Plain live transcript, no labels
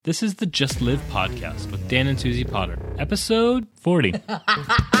This is the Just Live podcast with Dan and Suzie Potter, episode 40.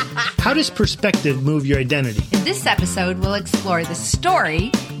 How does perspective move your identity? In this episode, we'll explore the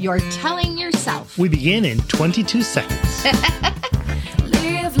story you're telling yourself. We begin in 22 seconds.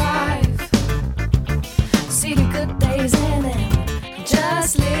 Live life. See the good days in it.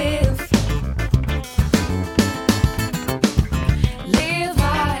 Just live. Live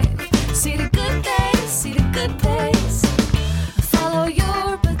life. See the good days. See the good days. Follow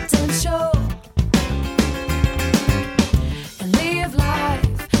your potential. And live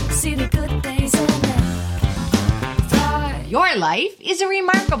life. See the good days in it. Thrive. Your life is a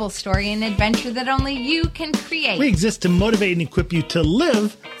remarkable story and adventure that only you can create. We exist to motivate and equip you to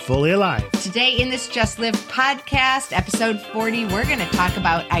live fully alive. Today in this Just Live podcast, episode 40, we're going to talk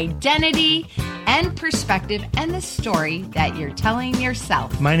about identity and perspective and the story that you're telling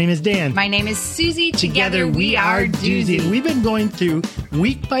yourself. My name is Dan. My name is Suzie. Together we are Doozy. We've been going through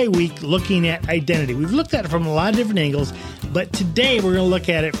week by week looking at identity. We've looked at it from a lot of different angles, but today we're going to look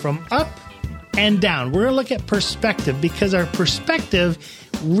at it from up and down. We're going to look at perspective because our perspective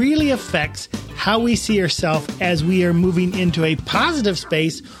really affects how we see ourselves as we are moving into a positive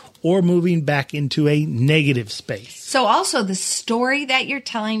space or moving back into a negative space. So also the story that you're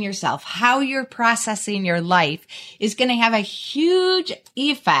telling yourself, how you're processing your life is going to have a huge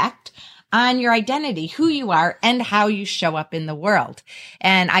effect on your identity, who you are, and how you show up in the world.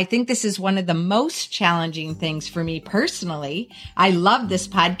 And I think this is one of the most challenging things for me personally. I love this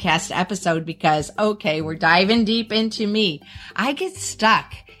podcast episode because, okay, we're diving deep into me. I get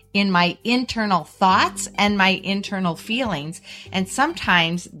stuck in my internal thoughts and my internal feelings. And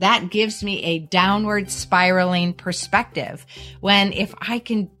sometimes that gives me a downward spiraling perspective. When if I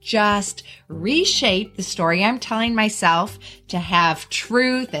can just reshape the story I'm telling myself to have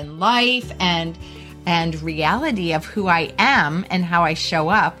truth and life and reality of who I am and how I show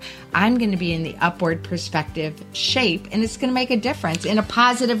up, I'm going to be in the upward perspective shape, and it's going to make a difference in a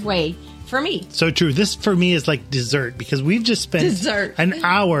positive way for me. So true. This for me is like dessert because we've just spent an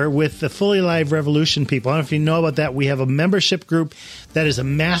hour with the Fully Alive Revolution people. I don't know if you know about that. We have a membership group that is a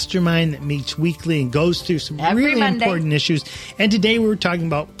mastermind that meets weekly and goes through some really important issues. And today we were talking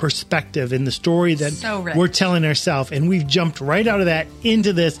about perspective and the story that we're telling ourselves. And we've jumped right out of that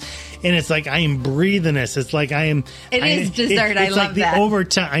into this. And it's like I am breathing this. It's like I am. It is dessert. I love that. It's like the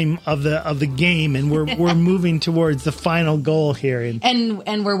overtime of the game, and we're moving towards the final goal here.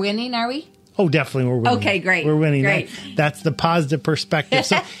 And we're winning, are we? Oh, definitely we're winning. Okay, great. We're winning. Great. That's the positive perspective.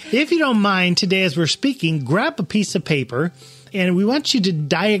 So if you don't mind, today as we're speaking, grab a piece of paper, and we want you to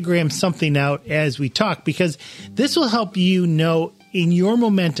diagram something out as we talk, because this will help you know in your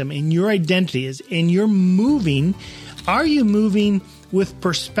momentum, in your identity, is in your moving. Are you moving with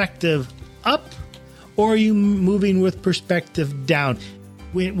perspective up, or are you moving with perspective down?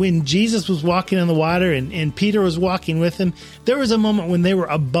 When Jesus was walking on the water and Peter was walking with him, there was a moment when they were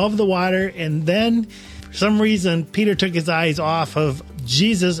above the water, and then for some reason Peter took his eyes off of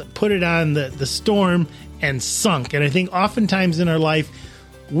Jesus, put it on the storm, and sunk. And I think oftentimes in our life,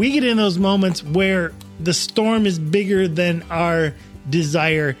 we get in those moments where the storm is bigger than our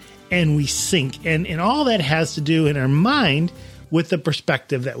desire and we sink. And all that has to do in our mind with the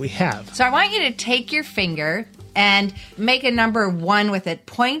perspective that we have. So I want you to take your finger and make a number 1 with it.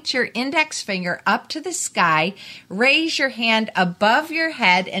 Point your index finger up to the sky, raise your hand above your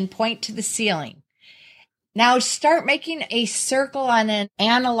head, and point to the ceiling. Now start making a circle on an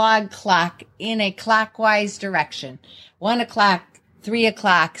analog clock in a clockwise direction. 1 o'clock, 3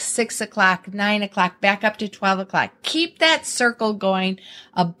 o'clock, 6 o'clock, 9 o'clock, back up to 12 o'clock. Keep that circle going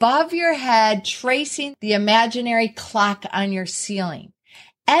above your head, tracing the imaginary clock on your ceiling.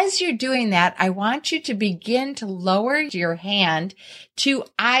 As you're doing that, I want you to begin to lower your hand to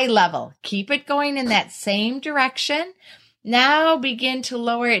eye level. Keep it going in that same direction. Now begin to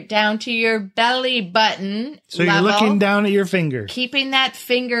lower it down to your belly button So level. You're looking down at your finger. Keeping that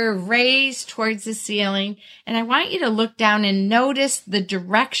finger raised towards the ceiling. And I want you to look down and notice the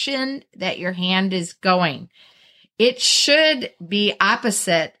direction that your hand is going. It should be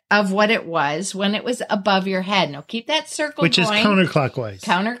opposite of what it was when it was above your head. Now keep that circle Which going. is counterclockwise.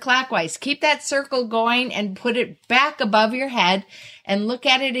 Counterclockwise. Keep that circle going and put it back above your head and look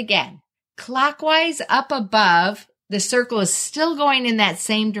at it again. Clockwise up above. The circle is still going in that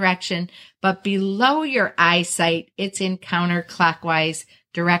same direction, but below your eyesight, it's in counterclockwise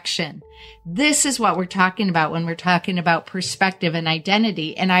direction. This is what we're talking about when we're talking about perspective and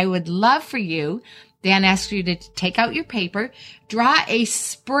identity. And I would love for you, Dan asked you to take out your paper, draw a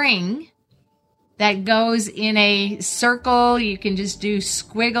spring that goes in a circle. You can just do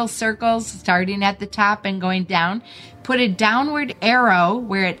squiggle circles starting at the top and going down. Put a downward arrow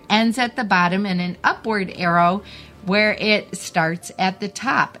where it ends at the bottom and an upward arrow where it starts at the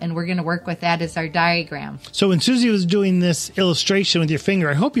top. And we're going to work with that as our diagram. So when Susie was doing this illustration with your finger,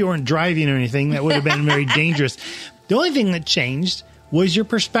 I hope you weren't driving or anything. That would have been very dangerous. The only thing that changed was your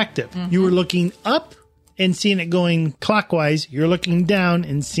perspective. Mm-hmm. You were looking up and seeing it going clockwise. You're looking down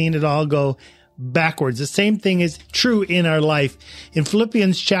and seeing it all go backwards. The same thing is true in our life. In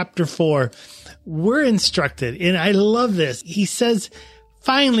Philippians chapter 4, we're instructed, and I love this. He says,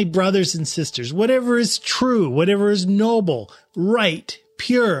 finally, brothers and sisters, whatever is true, whatever is noble, right,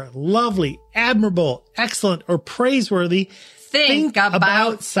 pure, lovely, admirable, excellent, or praiseworthy, think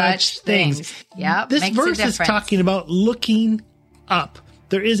about such things. Yep, this verse is talking about looking up.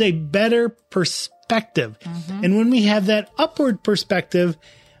 There is a better perspective. Mm-hmm. And when we have that upward perspective,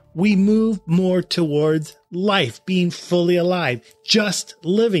 we move more towards life, being fully alive, just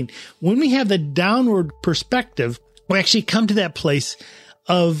living. When we have the downward perspective, we actually come to that place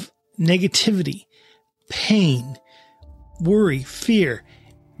of negativity, pain, worry, fear.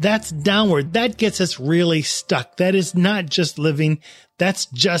 That's downward. That gets us really stuck. That is not just living. That's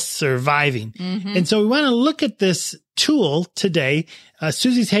just surviving. Mm-hmm. And so we want to look at this tool today.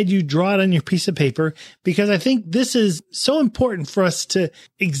 Susie's had you draw it on your piece of paper because I think this is so important for us to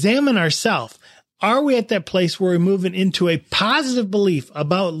examine ourselves. Are we at that place where we're moving into a positive belief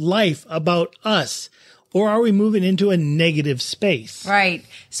about life, about us? Or are we moving into a negative space? Right.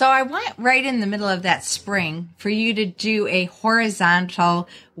 So I want right in the middle of that spring for you to do a horizontal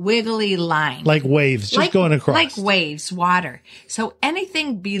wiggly line. Like waves, just going across. Like waves, water. So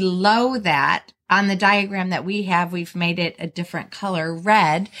anything below that, on the diagram that we have, we've made it a different color,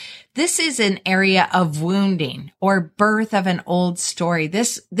 red. This is an area of wounding or birth of an old story.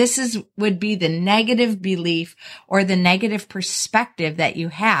 This would be the negative belief or the negative perspective that you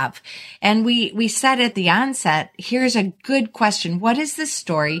have. And we said at the onset, here's a good question. What is the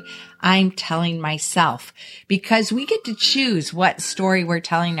story I'm telling myself? Because we get to choose what story we're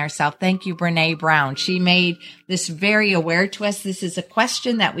telling ourselves. Thank you, Brene Brown. She made this very aware to us. This is a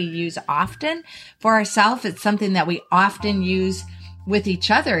question that we use often for ourselves. It's something that we often use with each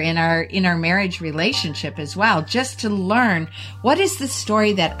other in our marriage relationship as well, just to learn what is the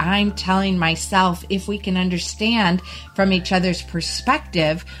story that I'm telling myself. If we can understand from each other's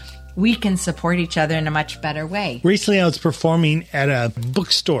perspective, we can support each other in a much better way. Recently, I was performing at a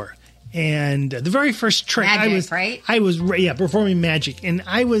bookstore, and the very first trick I was performing magic, and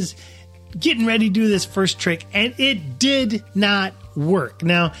I was getting ready to do this first trick, and it did not work.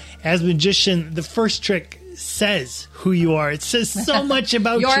 Now, as a magician, the first trick says who you are. It says so much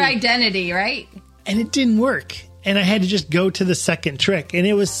about your identity, right? And it didn't work. And I had to just go to the second trick. And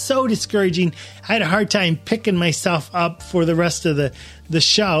it was so discouraging. I had a hard time picking myself up for the rest of the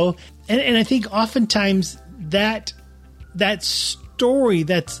show. And I think oftentimes that story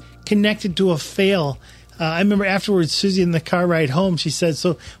that's connected to a fail. I remember afterwards, Susie in the car ride home, she said,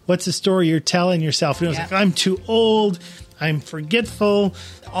 so what's the story you're telling yourself? And it was like, I'm too old. I'm forgetful.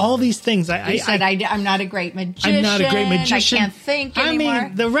 All these things. I'm not a great magician. I'm not a great magician. I can't think anymore. I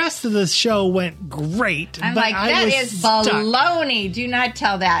mean, the rest of the show went great. I'm like, that is baloney. Do not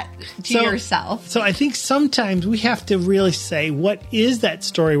tell that to yourself. So I think sometimes we have to really say, what is that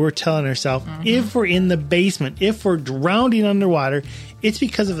story we're telling ourselves? Mm-hmm. If we're in the basement, if we're drowning underwater, it's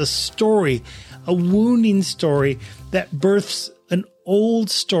because of a story, a wounding story that births an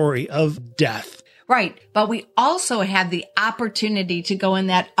old story of death. Right. But we also have the opportunity to go in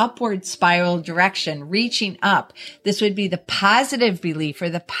that upward spiral direction, reaching up. This would be the positive belief or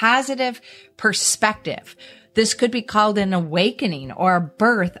the positive perspective. This could be called an awakening or a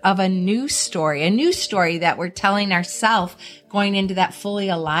birth of a new story that we're telling ourselves going into that fully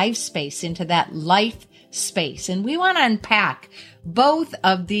alive space, into that life space. And we want to unpack both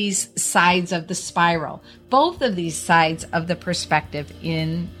of these sides of the spiral, both of these sides of the perspective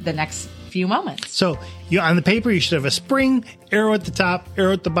in the next few moments. So on the paper, you should have a spring, arrow at the top,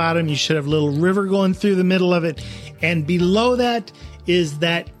 arrow at the bottom. You should have a little river going through the middle of it. And below that is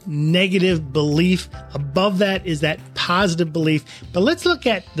that negative belief. Above that is that positive belief. But let's look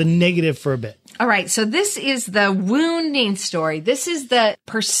at the negative for a bit. All right. So this is the wounding story. This is the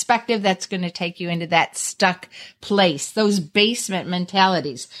perspective that's going to take you into that stuck place, those basement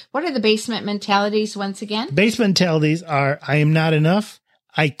mentalities. What are the basement mentalities once again? Basement mentalities are, I am not enough.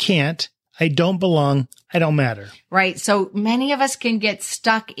 I can't. I don't belong. I don't matter. Right. So many of us can get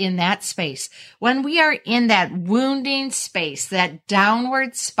stuck in that space. When we are in that wounding space, that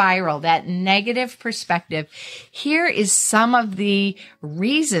downward spiral, that negative perspective, here is some of the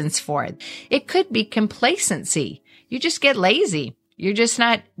reasons for it. It could be complacency. You just get lazy. You're just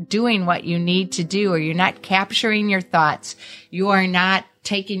not doing what you need to do, or you're not capturing your thoughts. You are not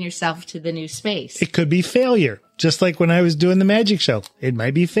taking yourself to the new space. It could be failure. Just like when I was doing the magic show, it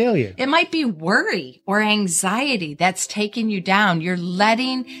might be failure. It might be worry or anxiety that's taking you down. You're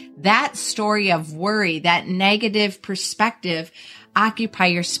letting that story of worry, that negative perspective, occupy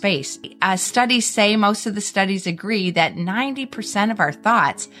your space. Studies say, most of the studies agree, that 90% of our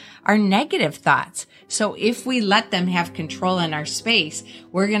thoughts are negative thoughts. So if we let them have control in our space,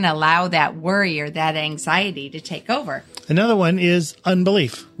 we're going to allow that worry or that anxiety to take over. Another one is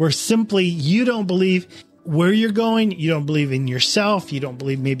unbelief, where simply you don't believe where you're going. You don't believe in yourself. You don't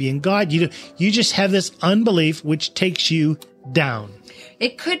believe maybe in God. You just have this unbelief, which takes you down.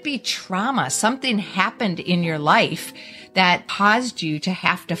 It could be trauma. Something happened in your life that caused you to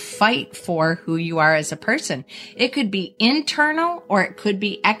have to fight for who you are as a person. It could be internal or it could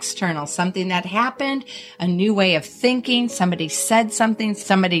be external. Something that happened, a new way of thinking, somebody said something,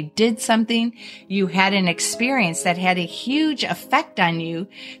 somebody did something. You had an experience that had a huge effect on you.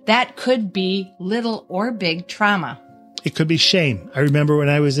 That could be little or big trauma. It could be shame. I remember when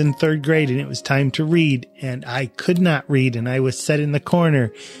I was in 3rd grade and it was time to read and I could not read and I was set in the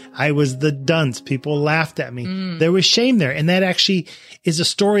corner. I was the dunce. People laughed at me. There was shame there. And that actually is a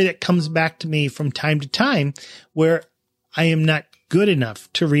story that comes back to me from time to time where I am not good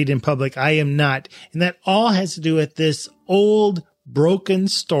enough to read in public. I am not. And that all has to do with this old broken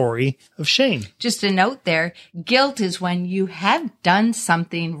story of shame. Just a note there, guilt is when you have done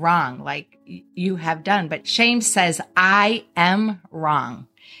something wrong, like you have done, but shame says, I am wrong.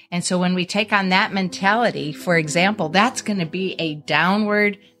 And so when we take on that mentality, for example, that's going to be a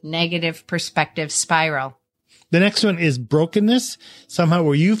downward negative perspective spiral. The next one is brokenness, somehow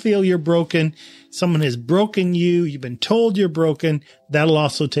where you feel you're broken. Someone has broken you. You've been told you're broken. That'll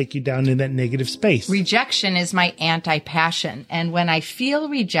also take you down in that negative space. Rejection is my anti-passion. And when I feel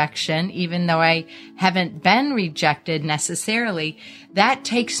rejection, even though I haven't been rejected necessarily, that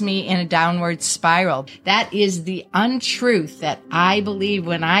takes me in a downward spiral. That is the untruth that I believe.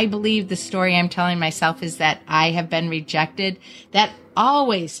 When I believe the story I'm telling myself is that I have been rejected, that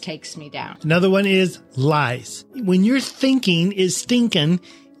always takes me down. Another one is lies. When your thinking is stinking,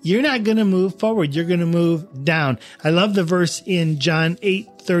 you're not going to move forward. You're going to move down. I love the verse in John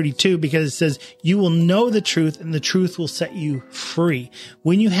 8:32 because it says, you will know the truth and the truth will set you free.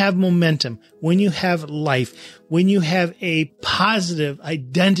 When you have momentum, when you have life, when you have a positive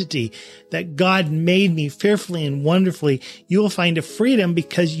identity that God made me fearfully and wonderfully, you will find a freedom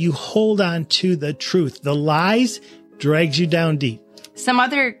because you hold on to the truth. The lies drags you down deep. Some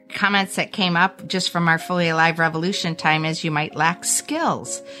other comments that came up just from our Fully Alive Revolution time is you might lack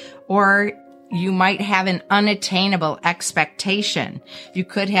skills, or you might have an unattainable expectation. You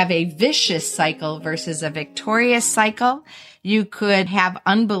could have a vicious cycle versus a victorious cycle. You could have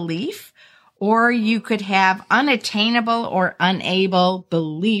unbelief, or you could have unattainable or unable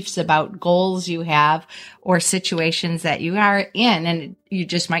beliefs about goals you have or situations that you are in. And you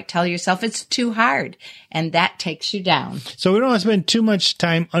just might tell yourself it's too hard, and that takes you down. So we don't want to spend too much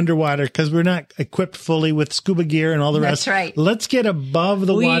time underwater because we're not equipped fully with scuba gear and all the rest. That's right. Let's get above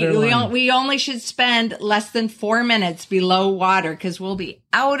the water line. We only should spend less than 4 minutes below water because we'll be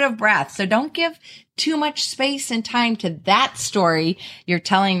out of breath. So don't give too much space and time to that story you're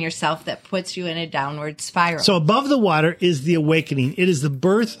telling yourself that puts you in a downward spiral. So above the water is the awakening. It is the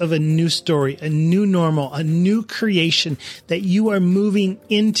birth of a new story, a new normal, a new creation that you are moving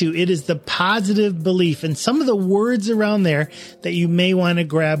into. It is the positive belief. And some of the words around there that you may want to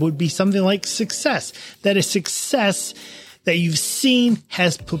grab would be something like success. That a success that you've seen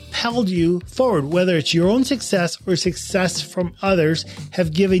has propelled you forward, whether it's your own success or success from others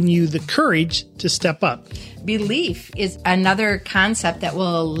have given you the courage to step up. Belief is another concept that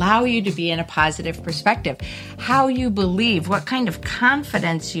will allow you to be in a positive perspective. How you believe, what kind of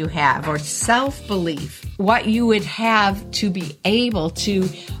confidence you have or self-belief, what you would have to be able to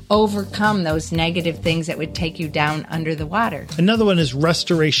overcome those negative things that would take you down under the water. Another one is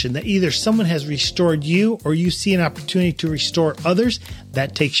restoration, that either someone has restored you or you see an opportunity to restore others.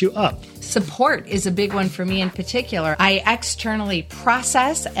 That takes you up. Support is a big one for me in particular. I externally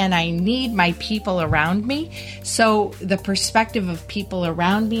process and I need my people around me. So the perspective of people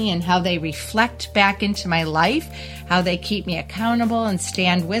around me and how they reflect back into my life, how they keep me accountable and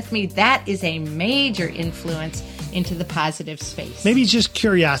stand with me, that is a major influence into the positive space. Maybe it's just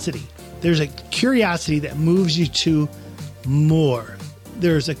curiosity. there's a curiosity that moves you to more.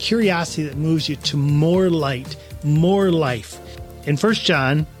 There's a curiosity that moves you to more light, more life. In 1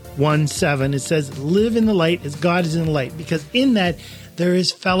 John 1:7, it says, live in the light as God is in the light, because in that there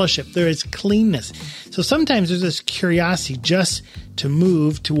is fellowship, there is cleanness. So sometimes there's this curiosity just to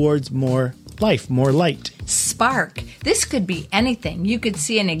move towards more life, more light. Spark. This could be anything. You could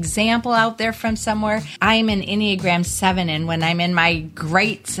see an example out there from somewhere. I'm an Enneagram 7, and when I'm in my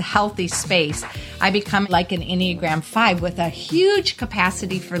great healthy space, I become like an Enneagram 5 with a huge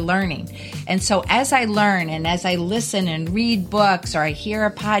capacity for learning. And so as I learn and as I listen and read books, or I hear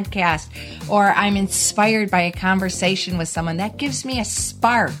a podcast, or I'm inspired by a conversation with someone, that gives me a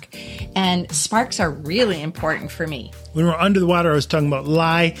spark. And sparks are really important for me. When we're under the water, I was talking about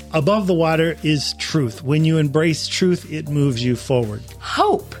lie. Above the water is truth. When you embrace truth, it moves you forward.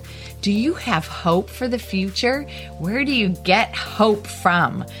 Hope. Do you have hope for the future? Where do you get hope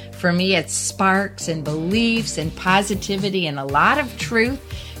from? For me, it's sparks and beliefs and positivity and a lot of truth.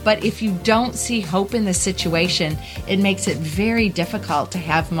 But if you don't see hope in the situation, it makes it very difficult to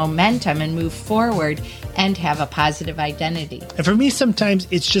have momentum and move forward and have a positive identity. And for me, sometimes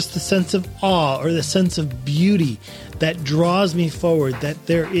it's just the sense of awe or the sense of beauty that draws me forward, that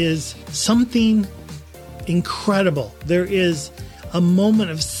there is something incredible. There is a moment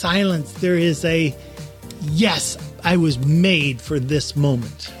of silence. There is a, yes, I was made for this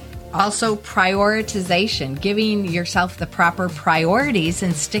moment. Also, prioritization, giving yourself the proper priorities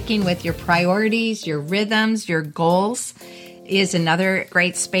and sticking with your priorities, your rhythms, your goals is another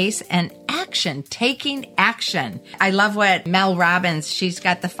great space. And action, taking action. I love what Mel Robbins, she's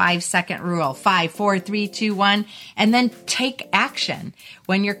got the 5-second rule, 5, 4, 3, 2, 1, and then take action.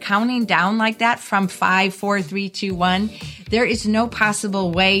 When you're counting down like that from 5, 4, 3, 2, 1, there is no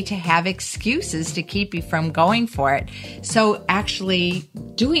possible way to have excuses to keep you from going for it. So actually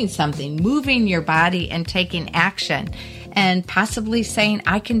doing something, moving your body and taking action, and possibly saying,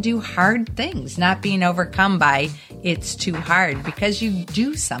 I can do hard things, not being overcome by it's too hard, because you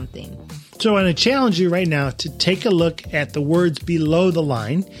do something. So I want to challenge you right now to take a look at the words below the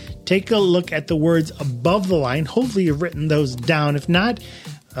line. Take a look at the words above the line. Hopefully you've written those down. If not,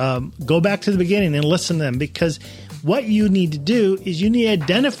 go back to the beginning and listen to them, because what you need to do is you need to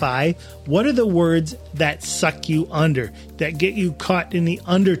identify what are the words that suck you under, that get you caught in the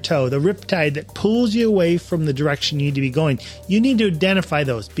undertow, the riptide that pulls you away from the direction you need to be going. You need to identify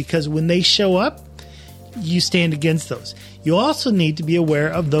those, because when they show up, you stand against those. You also need to be aware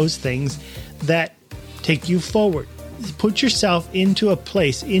of those things that take you forward. Put yourself into a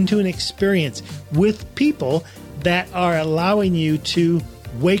place, into an experience with people that are allowing you to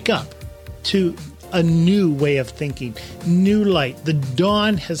wake up to a new way of thinking, new light. The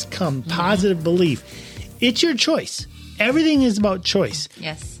dawn has come, positive belief. It's your choice. Everything is about choice.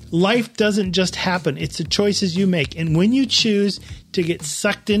 Yes. Life doesn't just happen. It's the choices you make. And when you choose to get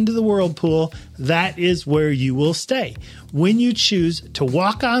sucked into the whirlpool, that is where you will stay. When you choose to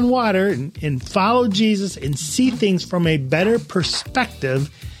walk on water and follow Jesus and see things from a better perspective,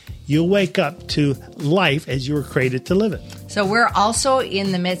 you'll wake up to life as you were created to live it. So we're also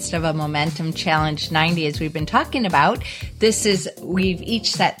in the midst of a Momentum Challenge 90, as we've been talking about. We've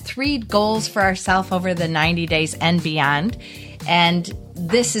each set 3 goals for ourselves over the 90 days and beyond. And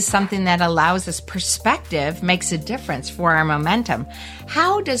this is something that allows us perspective, makes a difference for our momentum.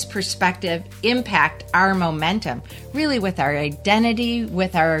 How does perspective impact our momentum? Really with our identity,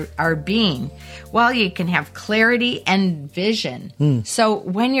 with our being? Well, you can have clarity and vision. So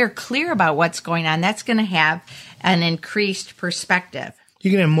when you're clear about what's going on, that's going to have an increased perspective. You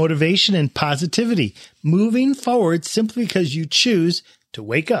can have motivation and positivity, moving forward simply because you choose to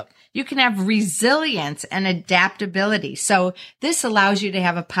wake up. You can have resilience and adaptability. So this allows you to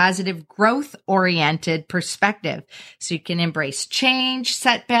have a positive growth-oriented perspective. So you can embrace change,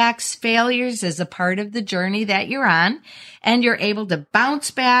 setbacks, failures as a part of the journey that you're on. And you're able to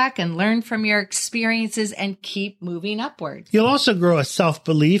bounce back and learn from your experiences and keep moving upward. You'll also grow a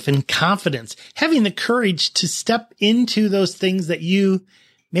self-belief and confidence, having the courage to step into those things that you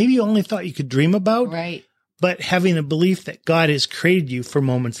maybe only thought you could dream about. Right. But having a belief that God has created you for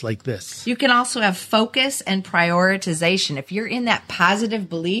moments like this. You can also have focus and prioritization. If you're in that positive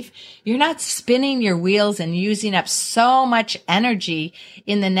belief, you're not spinning your wheels and using up so much energy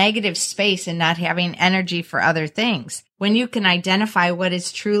in the negative space and not having energy for other things. When you can identify what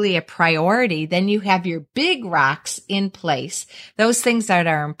is truly a priority, then you have your big rocks in place. Those things that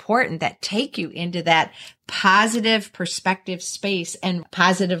are important that take you into that positive perspective space and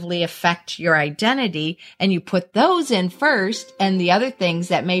positively affect your identity. And you put those in first, and the other things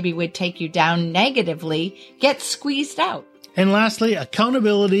that maybe would take you down negatively get squeezed out. And lastly,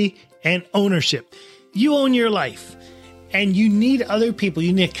 accountability and ownership. You own your life. And you need other people.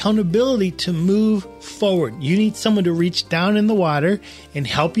 You need accountability to move forward. You need someone to reach down in the water and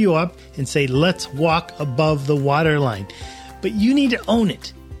help you up and say, let's walk above the waterline. But you need to own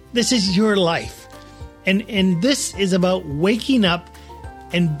it. This is your life. And this is about waking up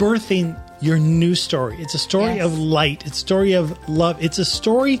and birthing your new story. It's a story of light. It's a story of love. It's a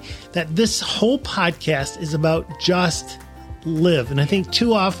story that this whole podcast is about. Just live. And I think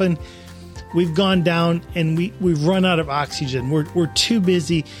too often we've gone down and we've run out of oxygen. We're too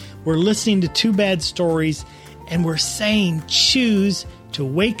busy. We're listening to too bad stories. And we're saying, choose to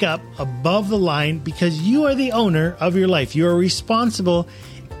wake up above the line because you are the owner of your life. You are responsible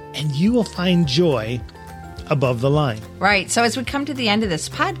and you will find joy above the line. Right. So as we come to the end of this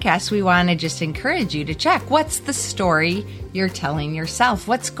podcast, we want to just encourage you to check what's the story you're telling yourself?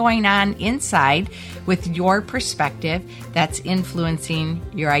 What's going on inside with your perspective that's influencing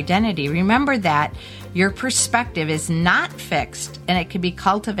your identity? Remember that your perspective is not fixed and it can be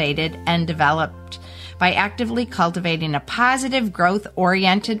cultivated and developed. By actively cultivating a positive,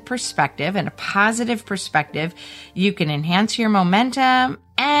 growth-oriented perspective and a positive perspective, you can enhance your momentum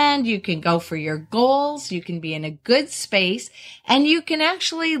and you can go for your goals. You can be in a good space and you can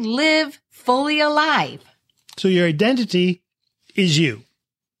actually live fully alive. So your identity is you.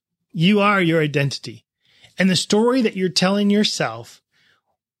 You are your identity. And the story that you're telling yourself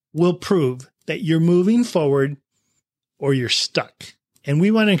will prove that you're moving forward or you're stuck. And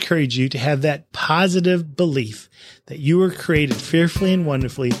we want to encourage you to have that positive belief that you were created fearfully and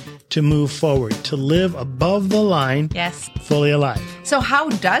wonderfully to move forward, to live above the line, fully alive. So how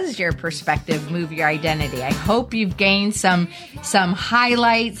does your perspective move your identity? I hope you've gained some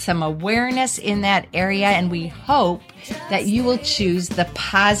highlights, some awareness in that area, and we hope that you will choose the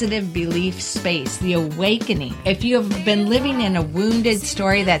positive belief space, the awakening. If you have been living in a wounded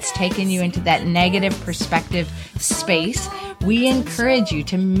story that's taken you into that negative perspective space, we encourage you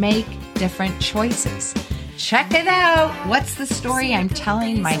to make different choices. Check it out. What's the story I'm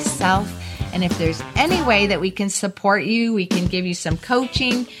telling myself? And if there's any way that we can support you, we can give you some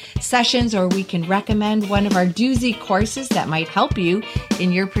coaching sessions, or we can recommend one of our doozy courses that might help you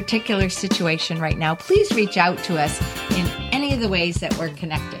in your particular situation right now, please reach out to us in any of the ways that we're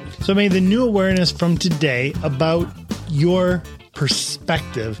connected. So may the new awareness from today about your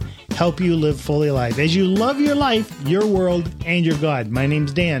perspective help you live fully alive as you love your life, your world, and your God. My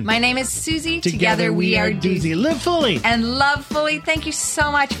name's Dan. My name is Susie. Together we are doozy. Live fully and love fully. Thank you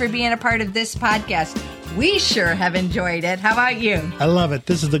so much for being a part of this podcast. We sure have enjoyed it. How about you? I love it.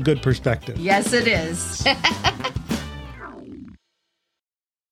 This is the good perspective. Yes, it is.